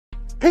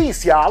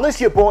Peace, y'all.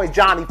 It's your boy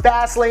Johnny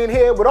Fastlane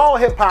here with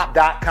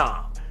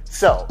allhiphop.com.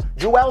 So,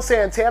 Juelz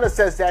Santana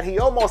says that he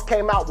almost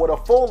came out with a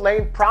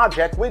full-length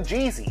project with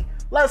Jeezy.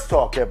 Let's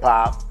talk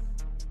hip-hop.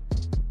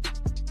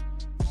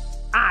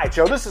 Alright,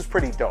 yo, this is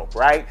pretty dope,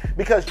 right?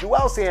 Because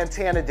Juelz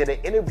Santana did an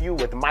interview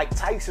with Mike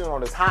Tyson on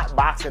his Hot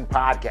Boxing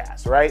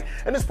podcast, right?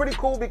 And it's pretty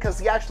cool because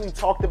he actually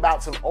talked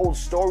about some old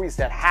stories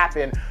that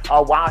happened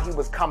while he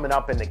was coming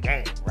up in the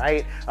game,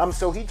 right?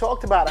 So he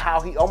talked about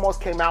how he almost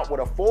came out with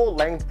a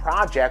full-length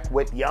project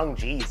with young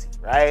Jeezy,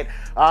 right?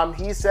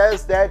 He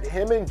says that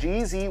him and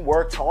Jeezy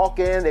were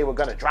talking, they were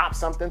going to drop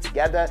something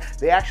together.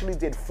 They actually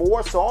did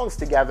 4 songs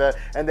together,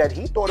 and that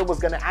he thought it was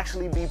going to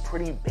actually be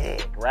pretty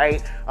big,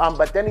 right?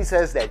 But then he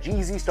says that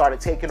Jeezy started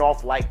taking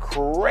off like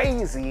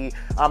crazy,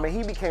 and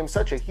he became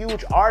such a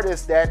huge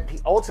artist that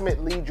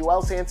ultimately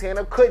Juelz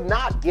Santana could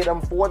not get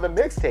him for the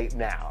mixtape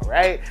now,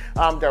 right?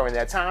 During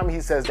that time, he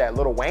says that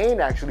Lil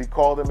Wayne actually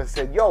called him and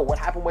said, yo, what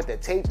happened with the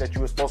tape that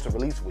you were supposed to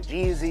release with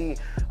Jeezy?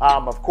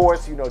 Of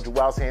course, you know,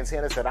 Juelz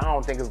Santana said, I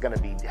don't think it's going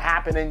to be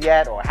happening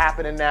yet or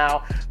happening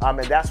now, and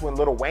that's when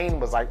Lil Wayne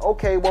was like,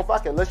 okay, well,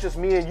 fuck it, let's just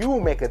me and you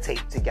make a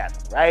tape together,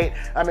 right?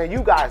 I mean,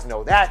 you guys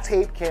know that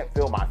tape, Can't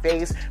Feel My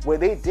Face, where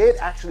they did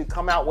actually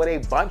come out with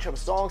a bunch of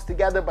songs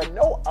together, but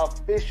no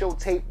official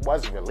tape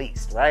was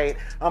released, right?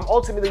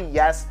 Ultimately,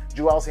 yes,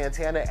 Juelz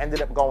Santana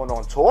ended up going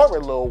on tour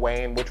with Lil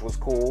Wayne, which was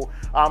cool,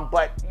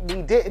 but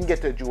we didn't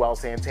get the Juelz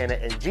Santana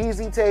and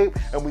Jeezy tape,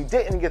 and we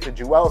didn't get the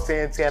Juelz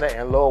Santana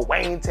and Lil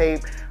Wayne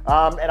tape,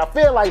 and I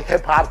feel like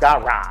hip-hop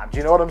got robbed,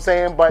 you know what I'm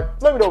saying? But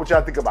let me know what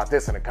y'all think about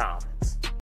this in the comments.